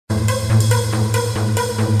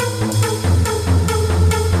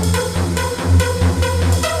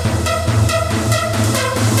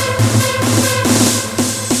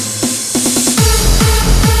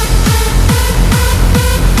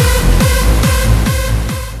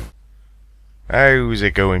How's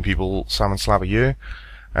it going, people? Sam and Slabber here,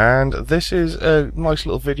 and this is a nice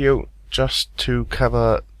little video just to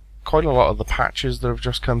cover quite a lot of the patches that have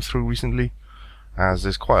just come through recently, as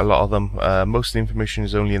there's quite a lot of them. Most of the information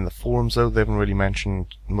is only in the forums though. They haven't really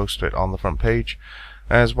mentioned most of it on the front page,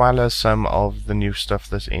 as well as some of the new stuff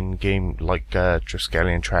that's in game, like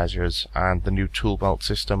Triskelion treasures and the new Toolbelt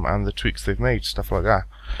system and the tweaks they've made, stuff like that.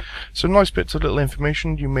 So nice bits of little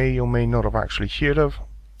information you may or may not have actually heard of.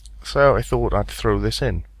 So I thought I'd throw this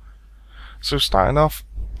in. So starting off,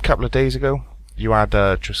 a couple of days ago, you had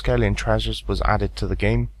Triskelion treasures was added to the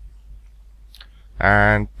game.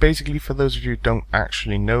 And basically, for those of you who don't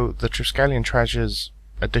actually know, the Triskelion treasures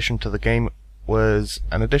addition to the game was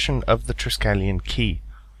an addition of the Triskelion key,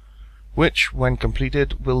 which, when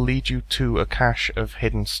completed, will lead you to a cache of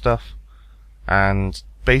hidden stuff, and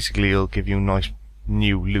basically it'll give you nice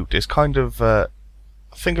new loot. It's kind of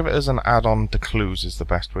think of it as an add-on to clues is the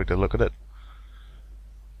best way to look at it.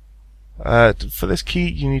 For this key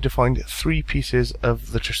you need to find 3 pieces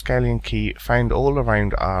of the Triskelion key found all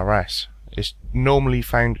around RS. It's normally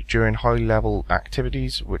found during high level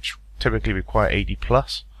activities, which typically require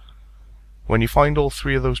 80+. When you find all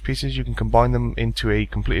 3 of those pieces, you can combine them into a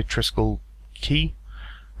completed Triskell key,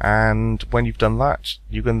 and when you've done that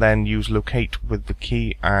you can then use locate with the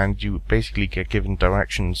key, and you basically get given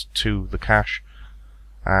directions to the cache.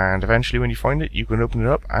 And eventually when you find it, you can open it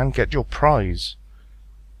up and get your prize.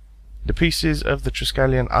 The pieces of the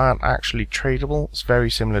Triskelion aren't actually tradable. It's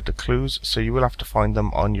very similar to clues, so you will have to find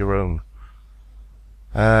them on your own.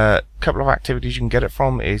 Couple of activities you can get it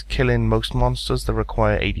from is killing most monsters that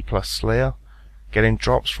require 80+ Slayer, getting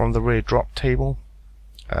drops from the rare drop table,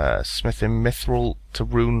 smithing mithril to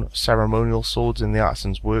rune ceremonial swords in the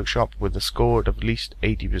artisan's workshop with a score of at least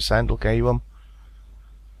 80% will get you them,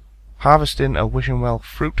 harvesting a wishing well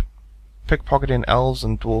fruit, pickpocketing elves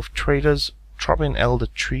and dwarf traders, chopping elder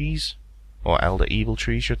trees, or elder evil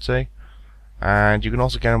trees should say, and you can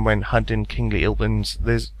also get them when hunting kingly ilpins.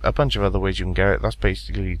 There's a bunch of other ways you can get it. That's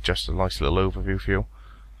basically just a nice little overview for you.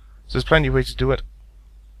 So there's plenty of ways to do it,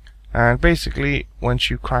 and basically once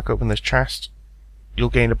you crack open this chest you'll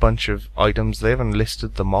gain a bunch of items. They haven't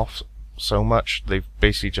listed them off so much. They've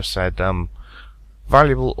basically just said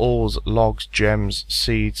valuable ores, logs, gems,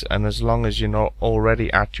 seeds, and as long as you're not already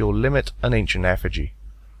at your limit, an ancient effigy.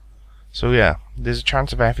 So yeah, there's a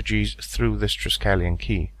chance of effigies through this Triskelion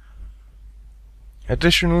key.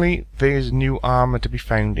 Additionally, there's new armor to be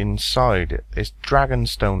found inside. It's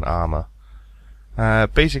Dragonstone armor.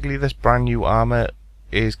 Basically this brand new armor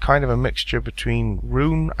is kind of a mixture between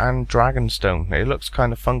rune and Dragonstone. It looks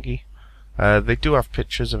kind of funky. They do have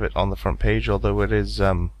pictures of it on the front page, although it is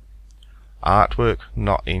artwork,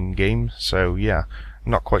 not in-game, so yeah,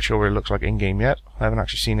 not quite sure what it looks like in-game yet. I haven't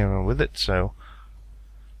actually seen anyone with it. So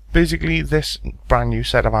basically this brand new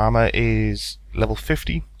set of armor is level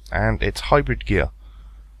 50 and it's hybrid gear.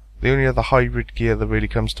 The only other hybrid gear that really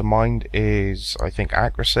comes to mind is, I think,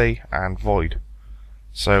 accuracy and void.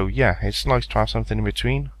 So yeah, it's nice to have something in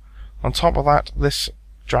between. On top of that, this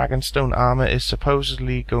Dragonstone armor is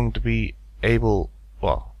supposedly going to be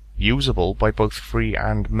usable by both free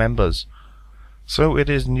and members. So it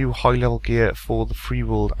is new high level gear for the free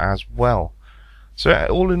world as well. So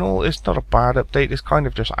all in all, it's not a bad update. It's kind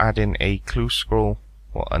of just adding a clue scroll,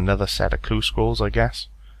 or another set of clue scrolls, I guess.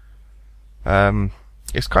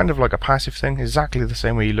 It's kind of like a passive thing, exactly the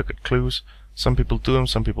same way you look at clues. Some people do them,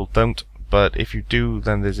 some people don't, but if you do,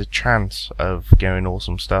 then there's a chance of getting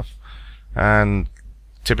awesome stuff, and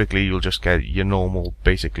typically you'll just get your normal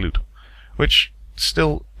basic loot, which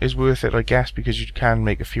still is worth it, I guess, because you can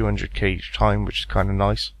make a few 100k each time, which is kind of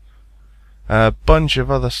nice. A bunch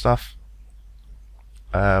of other stuff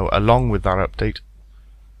along with that update.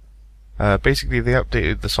 Basically they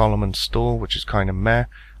updated the Solomon store, which is kind of meh.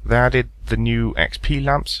 They added the new XP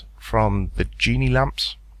lamps from the genie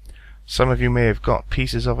lamps. Some of you may have got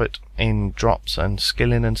pieces of it in drops and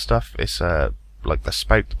skilling and stuff. It's like the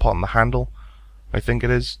spout, the pot and the handle, I think it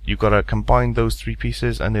is. You've got to combine those 3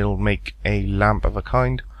 pieces and it'll make a lamp of a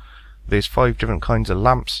kind. There's 5 different kinds of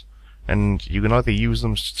lamps, and you can either use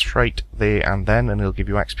them straight there and then and it'll give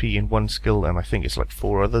you XP in one skill, and I think it's like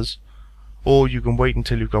 4 others, or you can wait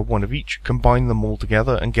until you've got one of each, combine them all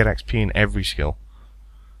together and get XP in every skill.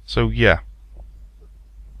 So yeah,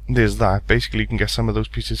 there's that. Basically you can get some of those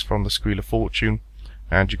pieces from the Squeal of Fortune,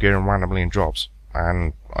 and you get them randomly in drops,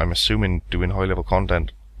 and I'm assuming doing high level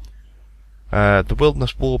content. The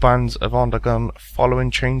Wilderness Warbands have undergone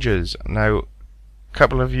following changes. Now, a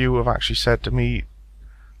couple of you have actually said to me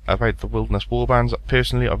about the Wilderness Warbands.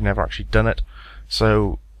 Personally, I've never actually done it,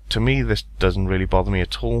 so to me this doesn't really bother me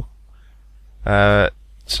at all.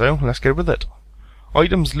 So let's get with it.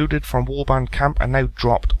 Items looted from Warband Camp are now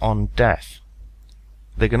dropped on death.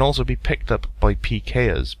 They can also be picked up by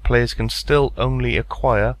PKers. Players can still only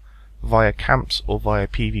acquire via camps or via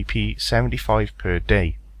PvP 75 per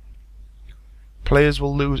day. Players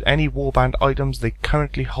will lose any Warband items they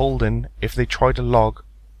currently hold in if they try to log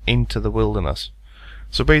into the wilderness.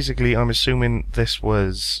 So basically, I'm assuming this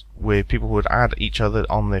was where people would add each other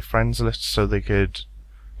on their friends list so they could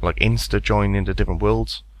like insta join into different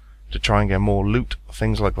worlds to try and get more loot,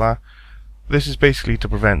 things like that. This is basically to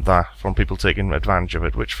prevent that from people taking advantage of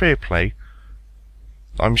it, which, fair play.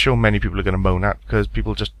 I'm sure many people are going to moan at, because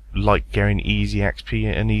people just like getting easy XP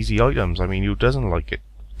and easy items. I mean, who doesn't like it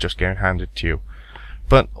just getting handed to you?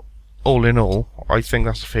 But all in all, I think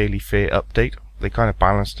that's a fairly fair update. They kind of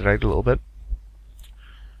balanced it out a little bit.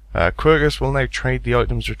 Quirgers will now trade the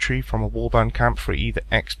items retrieved from a Warband camp for either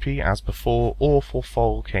XP as before or for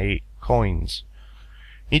 4K coins.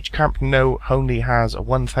 Each camp now only has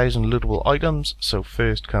 1,000 lootable items, so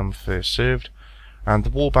first come first served, and the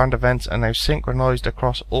Warband events are now synchronized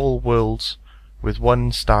across all worlds, with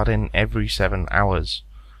one starting every 7 hours.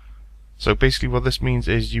 So basically what this means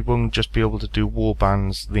is you won't just be able to do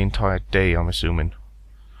Warbands the entire day, I'm assuming.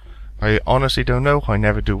 I honestly don't know. I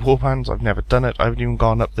never do Warbands. I've never done it. I haven't even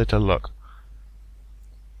gone up there to look.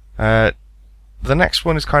 The next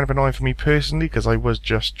one is kind of annoying for me personally, because I was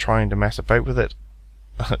just trying to mess about with it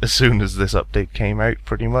as soon as this update came out,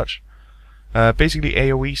 pretty much. Basically,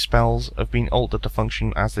 AoE spells have been altered to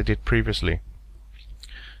function as they did previously.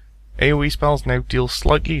 AoE spells now deal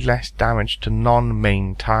slightly less damage to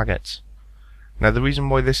non-main targets. Now, the reason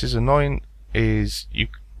why this is annoying is,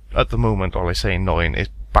 at the moment, all I say annoying, it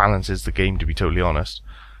balances the game, to be totally honest.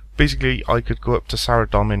 Basically, I could go up to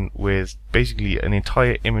Saradomin with basically an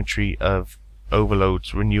entire inventory of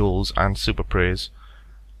overloads, renewals, and super prayers,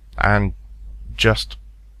 and just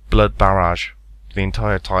blood barrage the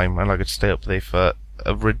entire time, and I could stay up there for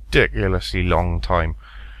a ridiculously long time,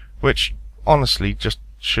 which honestly just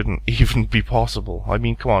shouldn't even be possible. I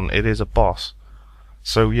mean, come on, it is a boss.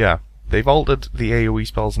 So yeah, they've altered the AoE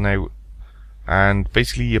spells now, and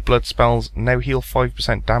basically your blood spells now heal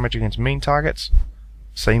 5% damage against main targets,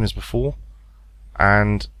 same as before,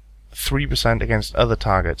 and 3% against other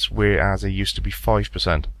targets, whereas it used to be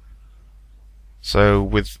 5%. So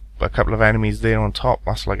with a couple of enemies there on top,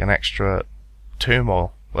 that's like an extra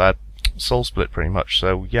turmoil, soul split pretty much.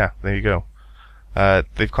 So yeah, there you go.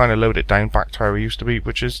 They've kind of lowered it down back to how it used to be,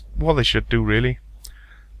 which is what they should do, really.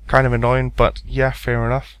 Kind of annoying, but yeah, fair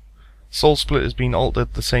enough. Soul split has been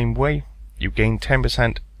altered the same way. You gain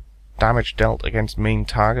 10% damage dealt against main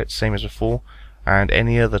targets, same as before, and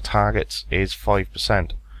any other targets is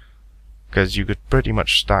 5%. Because you could pretty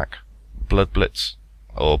much stack Blood Blitz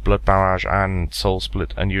or Blood Barrage and Soul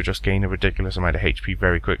Split, and you just gain a ridiculous amount of HP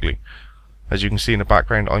very quickly. As you can see in the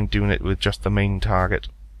background, I'm doing it with just the main target,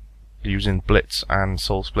 using Blitz and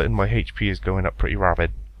Soul Split, and my HP is going up pretty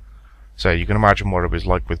rapid. So you can imagine what it was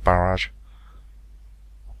like with Barrage.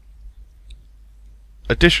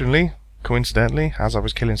 Additionally, coincidentally, as I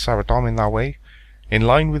was killing Saradomin that way, in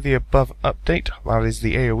line with the above update, that is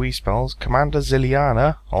the AoE spells, Commander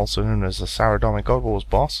Ziliana, also known as the Saradomin God Wars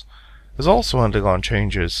boss, has also undergone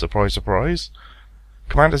changes, surprise surprise.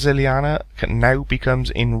 Commander Ziliana now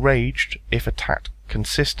becomes enraged if attacked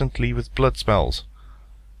consistently with blood spells.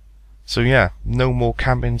 So yeah, no more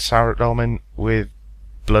camping Saradomin with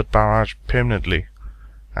blood barrage permanently,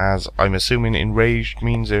 as I'm assuming enraged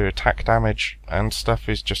means their attack damage and stuff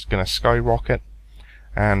is just going to skyrocket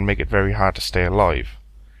and make it very hard to stay alive.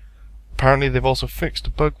 Apparently they've also fixed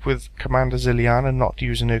a bug with Commander Ziliana not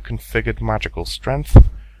using her configured magical strength,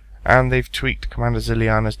 and they've tweaked Commander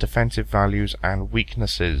Ziliana's defensive values and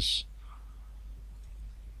weaknesses.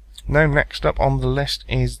 Now next up on the list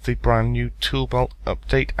is the brand new Toolbelt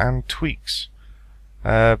update and tweaks.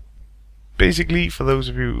 Basically, for those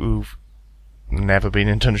of you who've never been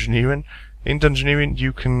in Dungeoneering,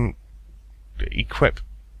 you can equip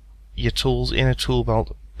your tools in a tool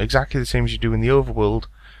belt exactly the same as you do in the overworld,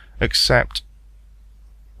 except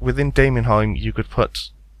within Daemonheim you could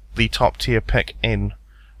put the top tier pick in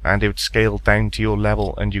and it would scale down to your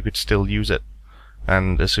level and you could still use it,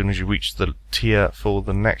 and as soon as you reach the tier for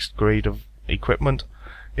the next grade of equipment,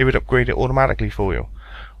 it would upgrade it automatically for you.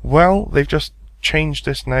 Well, they've just changed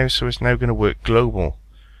this now, so it's now going to work global.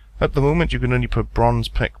 At the moment you can only put bronze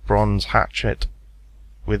pick, bronze hatchet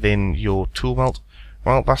within your tool belt.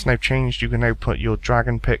 Well, that's now changed. You can now put your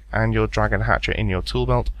dragon pick and your dragon hatchet in your tool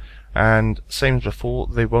belt, and same as before,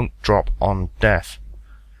 they won't drop on death.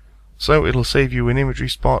 So it'll save you an inventory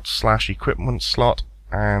spot / equipment slot,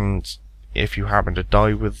 and if you happen to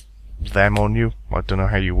die with them on you, I don't know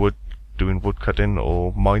how you would, doing woodcutting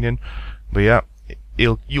or mining. But yeah,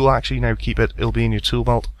 you'll actually now keep it. It'll be in your tool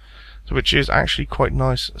belt, which is actually quite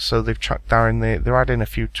nice. So they've chucked that in there. They're adding a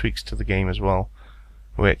few tweaks to the game as well,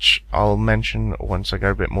 which I'll mention once I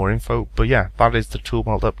get a bit more info. But yeah, that is the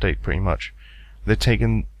Toolbelt update pretty much. They're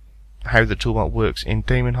taking how the Toolbelt works in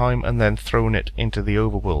Daemonheim and then throwing it into the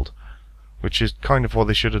overworld, which is kind of what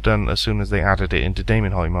they should have done as soon as they added it into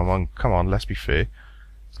Daemonheim. I'm like, come on, let's be fair.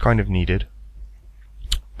 It's kind of needed.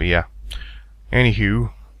 But yeah.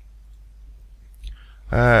 Anywho,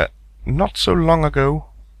 not so long ago,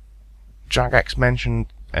 Jagex mentioned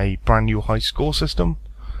a brand new high score system,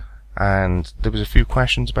 and there was a few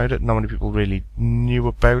questions about it. Not many people really knew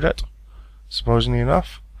about it, surprisingly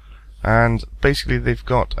enough. And basically they've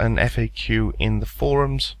got an FAQ in the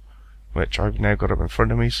forums, which I've now got up in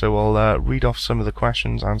front of me, so I'll read off some of the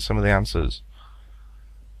questions and some of the answers.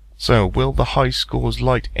 So, will the High Scores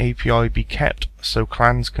Lite API be kept so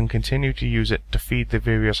clans can continue to use it to feed the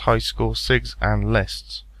various high score SIGs and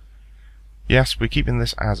lists? Yes, we're keeping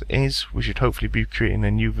this as is. We should hopefully be creating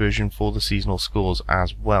a new version for the seasonal scores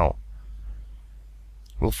as well.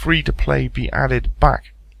 Will free-to-play be added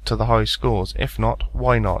back to the high scores? If not,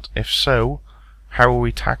 why not? If so, how are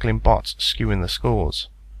we tackling bots skewing the scores?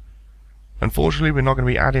 Unfortunately, we're not going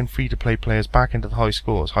to be adding free-to-play players back into the high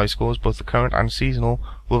scores. High scores, both the current and seasonal,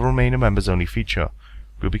 will remain a members-only feature.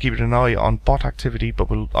 We'll be keeping an eye on bot activity, but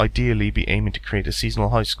we'll ideally be aiming to create a seasonal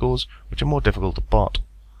high scores, which are more difficult to bot.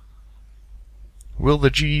 Will the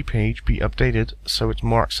GE page be updated so it's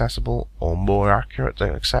more accessible or more accurate,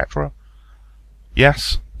 etc.?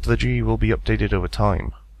 Yes, the GE will be updated over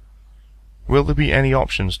time. Will there be any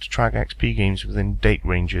options to track XP games within date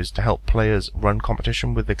ranges to help players run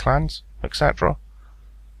competition with their clans, etc.?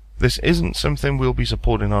 This isn't something we'll be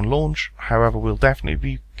supporting on launch, however we'll definitely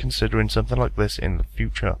be considering something like this in the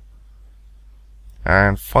future.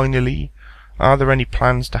 And finally, are there any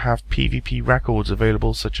plans to have PvP records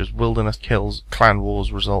available such as wilderness kills, clan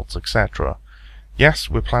wars results, etc.? Yes,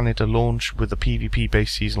 we're planning to launch with a PvP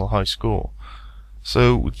based seasonal high score.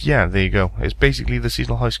 So yeah, there you go. It's basically the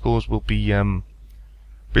seasonal high scores will be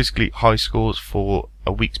basically high scores for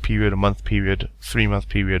a week's period, a month period, 3-month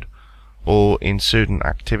period, or in certain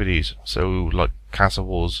activities. So like castle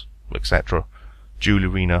wars, etc., duel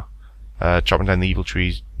arena, chopping down the evil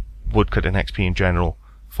trees, woodcutting XP in general,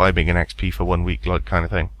 firebing an XP for 1 week, like kind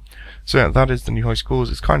of thing. So yeah, that is the new high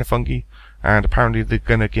scores. It's kind of funky, and apparently they're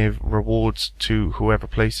gonna give rewards to whoever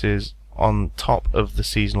places on top of the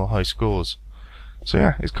seasonal high scores. So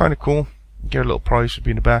yeah, it's kind of cool. Get a little prize for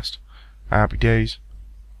being the best. Happy days.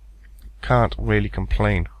 Can't really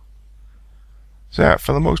complain. So yeah,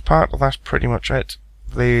 for the most part, that's pretty much it.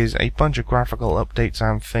 There's a bunch of graphical updates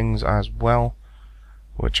and things as well,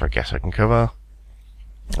 which I guess I can cover.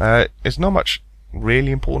 It's not much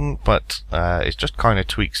really important, but it's just kind of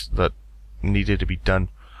tweaks that needed to be done.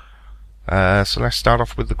 So let's start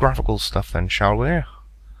off with the graphical stuff then, shall we?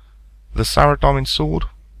 The Saradomin sword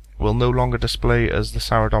will no longer display as the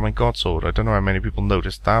Saradomin God Sword. I don't know how many people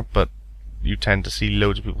noticed that, but you tend to see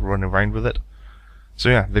loads of people running around with it. So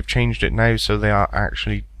yeah, they've changed it now so they are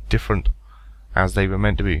actually different as they were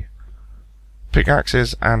meant to be.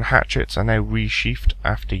 Pickaxes and hatchets are now resheathed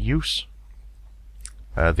after use.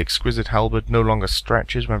 The Exquisite Halberd no longer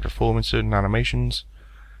stretches when performing certain animations.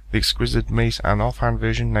 The Exquisite Mace and offhand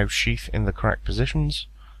version now sheath in the correct positions.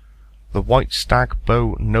 The White Stag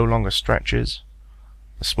Bow no longer stretches.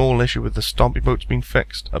 A small issue with the Stompy Boat's been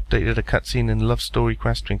fixed. Updated a cutscene in Love Story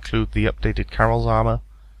Quest to include the updated Carol's armor.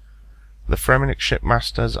 The Fremennik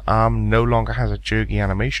Shipmaster's arm no longer has a jerky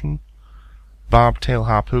animation. Barbed Tail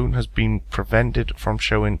Harpoon has been prevented from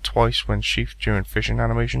showing twice when sheathed during fishing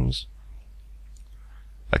animations.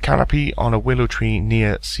 A canopy on a willow tree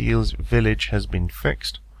near Seal's village has been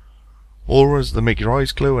fixed. Auras that make your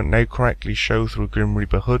eyes glow and now correctly show through a Grim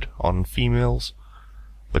Reaper hood on females.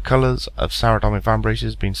 The colours of Saradomin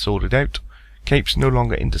Vambraces have been sorted out. Capes no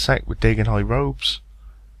longer intersect with Dagon High robes.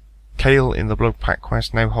 Kale in the Bloodpact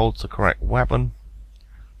quest now holds the correct weapon.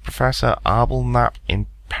 Professor Arbelknap in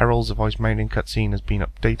Perils of Ice Mountain cutscene has been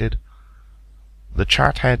updated. The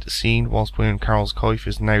chat head seen whilst wearing Carol's coif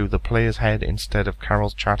is now the player's head instead of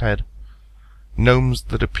Carol's chat head. Gnomes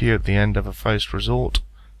that appear at the end of a first resort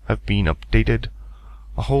have been updated.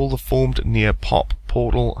 A hole that formed near Pop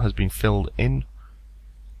Portal has been filled in.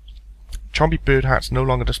 Chompy bird hats no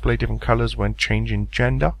longer display different colours when changing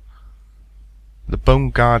gender. The Bone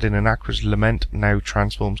Guard in Anakra's Lament now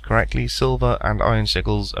transforms correctly. Silver and Iron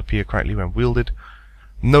Sickles appear correctly when wielded.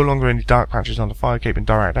 No longer any dark patches on the Fire Cape in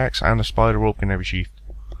DirectX, and a Spider Rope can now be sheathed.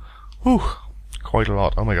 Whew, quite a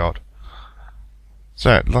lot, oh my god.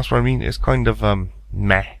 So, that's what I mean, it's kind of,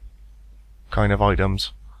 meh. kind of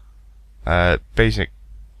items. Basic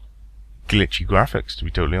glitchy graphics, to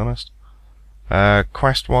be totally honest.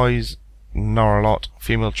 Quest-wise, not a lot.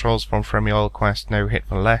 Female trolls from Friendly Oil quest now hit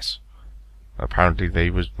for less. Apparently they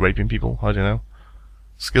was raping people, I don't know.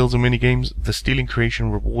 Skills and minigames. The Stealing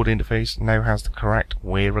Creation reward interface now has the correct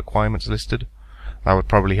wear requirements listed. That would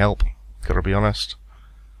probably help, gotta be honest.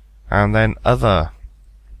 And then other.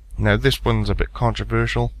 Now this one's a bit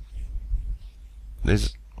controversial.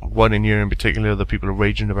 There's one in here in particular that people are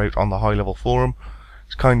raging about on the high level forum.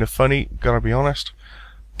 It's kind of funny, gotta be honest.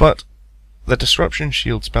 But the Disruption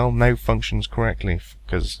Shield spell now functions correctly,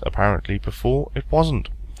 because apparently before it wasn't.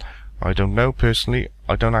 I don't know, personally,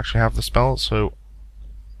 I don't actually have the spell, so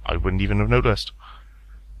I wouldn't even have noticed.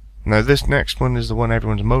 Now this next one is the one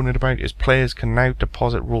everyone's moaning about, is players can now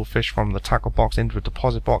deposit raw fish from the tackle box into a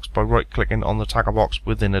deposit box by right clicking on the tackle box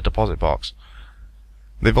within a deposit box.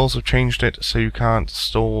 They've also changed it so you can't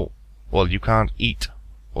store, well, you can't eat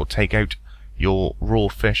or take out your raw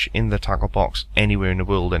fish in the tackle box anywhere in the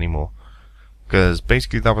world anymore. Because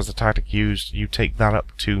basically that was the tactic used. You take that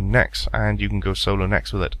up to next and you can go solo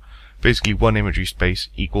next with it. Basically 1 imagery space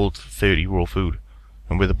equaled 30 raw food.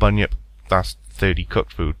 And with a bunyip, that's 30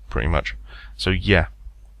 cooked food, pretty much. So yeah,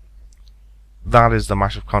 that is the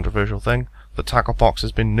massive controversial thing. The tackle box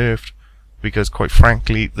has been nerfed, because quite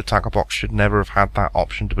frankly, the tackle box should never have had that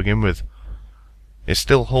option to begin with. It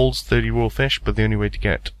still holds 30 raw fish, but the only way to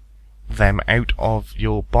get them out of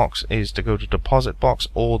your box is to go to deposit box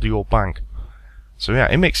or your bank. So yeah,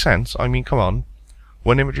 it makes sense. I mean, come on.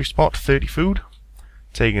 1 imagery spot, 30 food?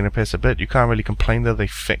 Taking a piss a bit. You can't really complain that they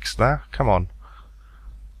fixed that. Come on.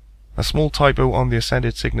 A small typo on the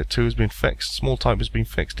Ascended Signet 2 has been fixed. Small typo has been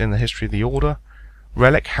fixed in the History of the Order.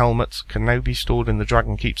 Relic helmets can now be stored in the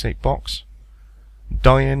Dragon Keepsake box.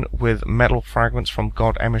 Dying with metal fragments from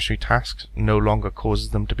God Emissary tasks no longer causes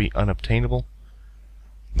them to be unobtainable.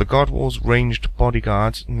 The God War's ranged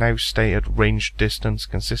bodyguards now stay at ranged distance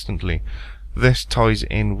consistently. This ties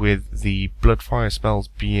in with the Bloodfire spells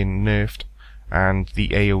being nerfed and the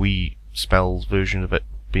AoE spells version of it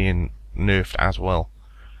being nerfed as well.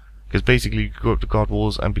 Because basically you go up to God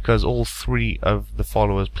Wars, and because all 3 of the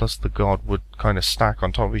followers plus the God would kind of stack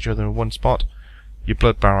on top of each other in one spot, your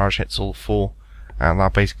Blood Barrage hits all 4, and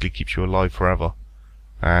that basically keeps you alive forever.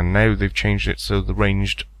 And now they've changed it so the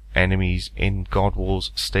ranged enemies in God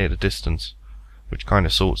Wars stay at a distance, which kind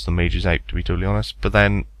of sorts the mages out, to be totally honest. But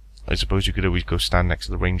then I suppose you could always go stand next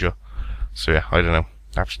to the ranger. So yeah, I don't know.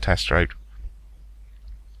 I have to test her out.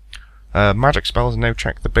 Magic spells now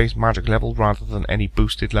check the base magic level rather than any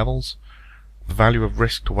boosted levels. The value of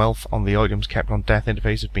risk to wealth on the items kept on death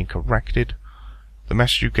interface has been corrected. The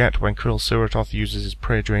message you get when Krill Siratoth uses his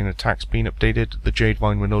prayer drain attacks being updated. The Jade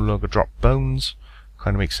Vine will no longer drop bones.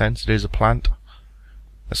 Kind of makes sense, it is a plant.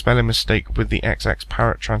 A spelling mistake with the XX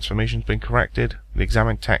Parrot transformation has been corrected. The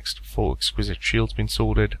examined text for Exquisite Shields has been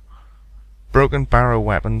sorted. Broken barrow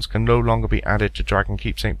weapons can no longer be added to Dragon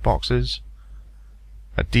Keepsake boxes.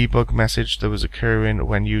 A debug message that was occurring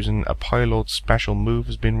when using a Pylord special move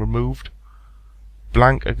has been removed.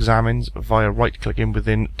 Blank examines via right-clicking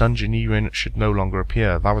within Dungeoneering should no longer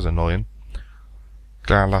appear. That was annoying.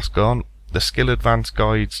 Glad that's gone. The skill advance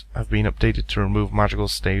guides have been updated to remove magical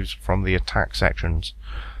staves from the attack sections.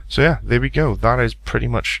 So yeah, there we go. That is pretty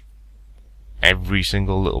much every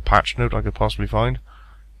single little patch note I could possibly find.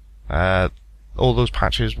 All those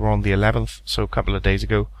patches were on the 11th, so a couple of days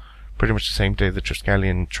ago. Pretty much the same day the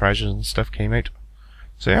Triskelion treasures and stuff came out.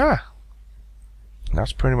 So yeah,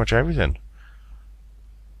 that's pretty much everything.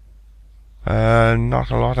 Not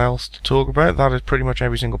a lot else to talk about. That is pretty much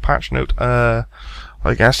every single patch note.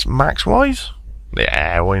 I guess max wise?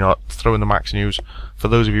 Yeah, why not? Throw in the max news for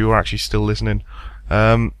those of you who are actually still listening.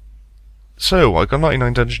 So I got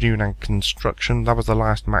 99 Dungeoneering and Construction. That was the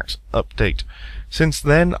last max update. Since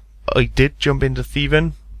then, I did jump into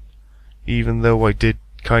Thieving, even though I did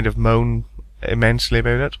kind of moan immensely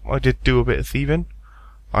about it. I did do a bit of thieving.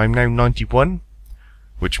 I'm now 91,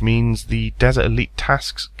 which means the Desert Elite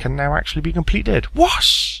tasks can now actually be completed. What?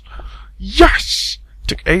 Yes!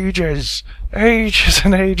 Took ages! Ages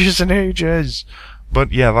and ages and ages!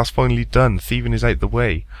 But yeah, that's finally done. Thieving is out the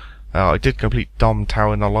way. I did complete Dom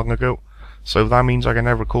Tower not long ago, so that means I can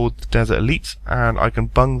now record the Desert Elites, and I can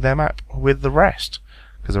bung them up with the rest,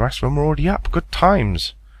 because the rest of them are already up. Good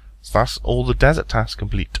times. So that's all the desert tasks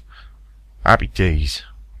complete. Happy days.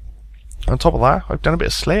 On top of that, I've done a bit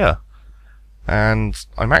of Slayer. And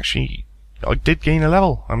I did gain a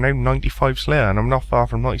level. I'm now 95 Slayer, and I'm not far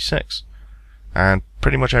from 96. And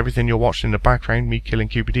pretty much everything you're watching in the background, me killing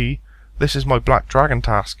QPD, this is my Black Dragon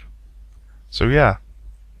task. So yeah.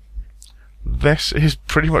 this is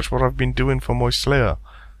pretty much what I've been doing for my Slayer.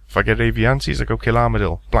 If I get Aviancies, I go kill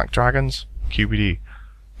Armadillo. Black Dragons, QBD.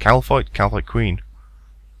 Calfight Queen.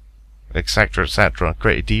 Etc, etc.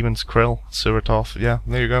 Greater Demons, Krill, Suratoth, yeah,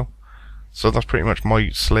 there you go. So that's pretty much my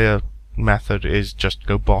Slayer method, is just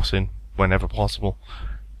go bossing whenever possible.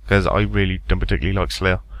 Because I really don't particularly like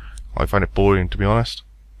Slayer. I find it boring, to be honest,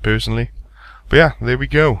 personally. But yeah, there we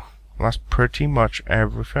go. That's pretty much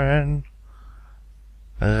everything.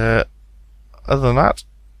 Other than that,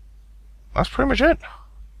 that's pretty much it.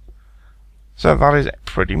 So that is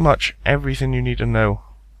pretty much everything you need to know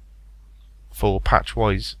for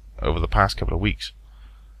patch-wise over the past couple of weeks.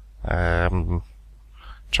 Trying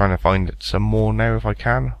to find some more now if I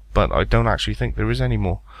can, but I don't actually think there is any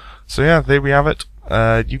more. So yeah, there we have it.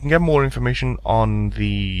 You can get more information on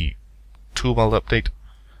the Toolbelt update,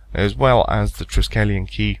 as well as the Triskelion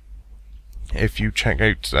key, if you check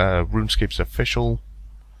out RuneScape's official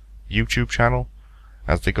YouTube channel,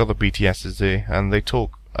 as they got the BTSs there, and they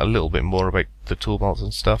talk a little bit more about the Toolbelts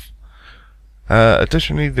and stuff.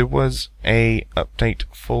 Additionally, there was a update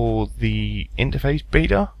for the interface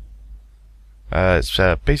beta. It's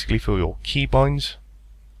basically for your keybinds.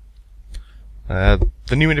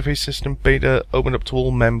 The new interface system beta opened up to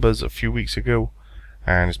all members a few weeks ago,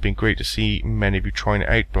 and it's been great to see many of you trying it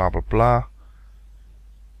out, blah blah blah.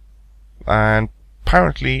 And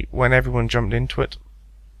apparently when everyone jumped into it,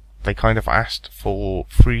 they kind of asked for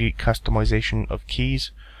free customization of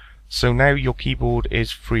keys. So now your keyboard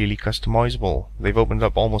is freely customizable. They've opened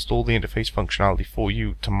up almost all the interface functionality for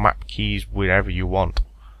you to map keys wherever you want.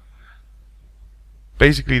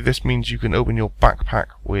 Basically, this means you can open your backpack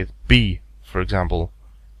with B, for example,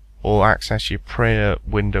 or access your prayer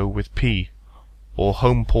window with P, or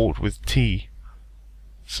home port with T.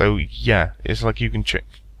 So yeah, it's like you can check.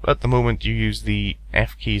 At the moment you use the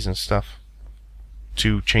F keys and stuff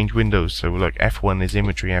to change windows, so like F1 is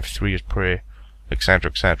imagery, F3 is prayer, etc,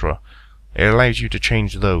 etc. It allows you to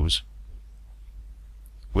change those,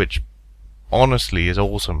 which honestly is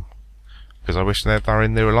awesome, because I wish that they were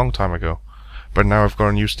in there a long time ago, but now I've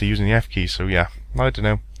gotten used to using the F key, so yeah, I don't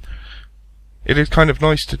know. It is kind of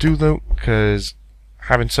nice to do though, because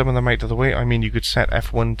having some of them out of the way, I mean you could set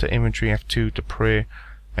F1 to imagery, F2 to prayer,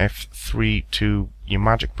 F3 to your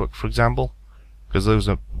magic book, for example, because those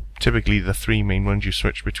are typically the three main ones you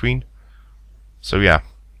switch between. So yeah,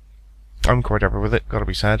 I'm quite happy with it, gotta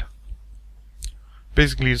be said.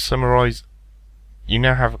 Basically, to summarise, you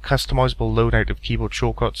now have a customizable loadout of keyboard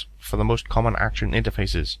shortcuts for the most common action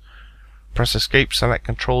interfaces. Press escape, select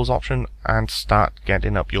controls option, and start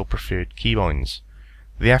getting up your preferred keybinds.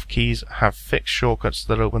 The F keys have fixed shortcuts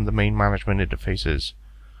that open the main management interfaces.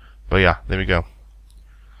 But yeah, there we go.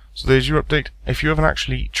 So there's your update. If you haven't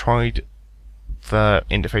actually tried the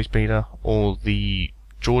interface beta or the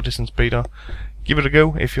draw distance beta, give it a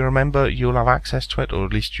go. If you remember, you'll have access to it, or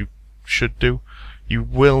at least you should do. You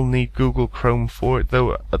will need Google Chrome for it,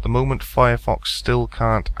 though at the moment Firefox still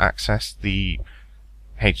can't access the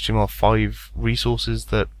HTML5 resources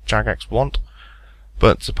that Jagex want,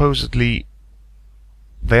 but supposedly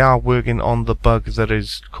they are working on the bug that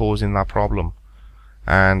is causing that problem,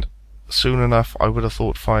 and soon enough I would have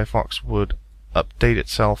thought Firefox would update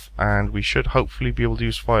itself, and we should hopefully be able to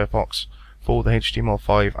use Firefox for the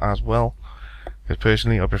HTML5 as well, because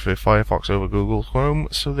personally I prefer Firefox over Google Chrome.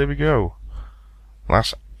 So there we go.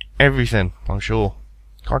 That's everything, I'm sure.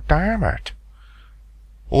 God damn it.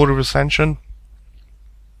 Order of Ascension.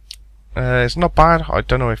 It's not bad. I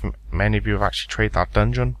don't know if many of you have actually tried that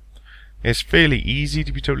dungeon. It's fairly easy,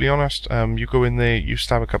 to be totally honest. You go in there, you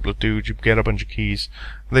stab a couple of dudes, you get a bunch of keys.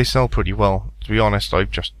 They sell pretty well. To be honest,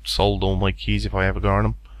 I've just sold all my keys if I ever got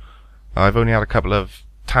them. I've only had a couple of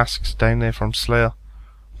tasks down there from Slayer.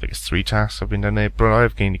 I think it's 3 tasks I've been down there, but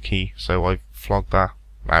I've gained a key, so I've flogged that.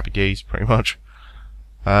 Happy days, pretty much.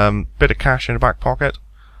 Bit of cash in the back pocket.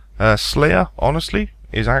 Slayer, honestly,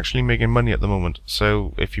 is actually making money at the moment,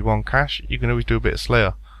 so if you want cash, you can always do a bit of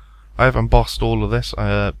Slayer. I haven't bossed all of this.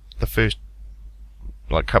 The first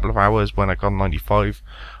couple of hours when I got 95,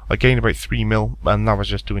 I gained about 3 mil, and that was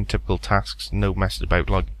just doing typical tasks, no messing about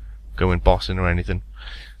like going bossing or anything.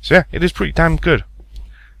 So yeah, it is pretty damn good.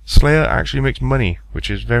 Slayer actually makes money,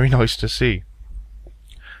 which is very nice to see.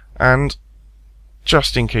 And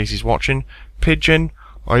just in case he's watching, Pigeon,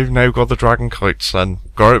 I've now got the dragon kite, son.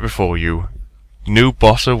 Got it before you. New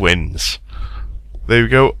bosser wins. There we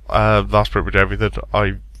go. That's pretty much everything.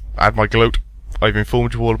 I've had my gloat. I've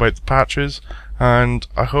informed you all about the patches, and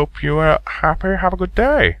I hope you are happy. Have a good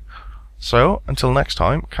day. So, until next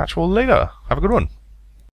time, catch you all later. Have a good one.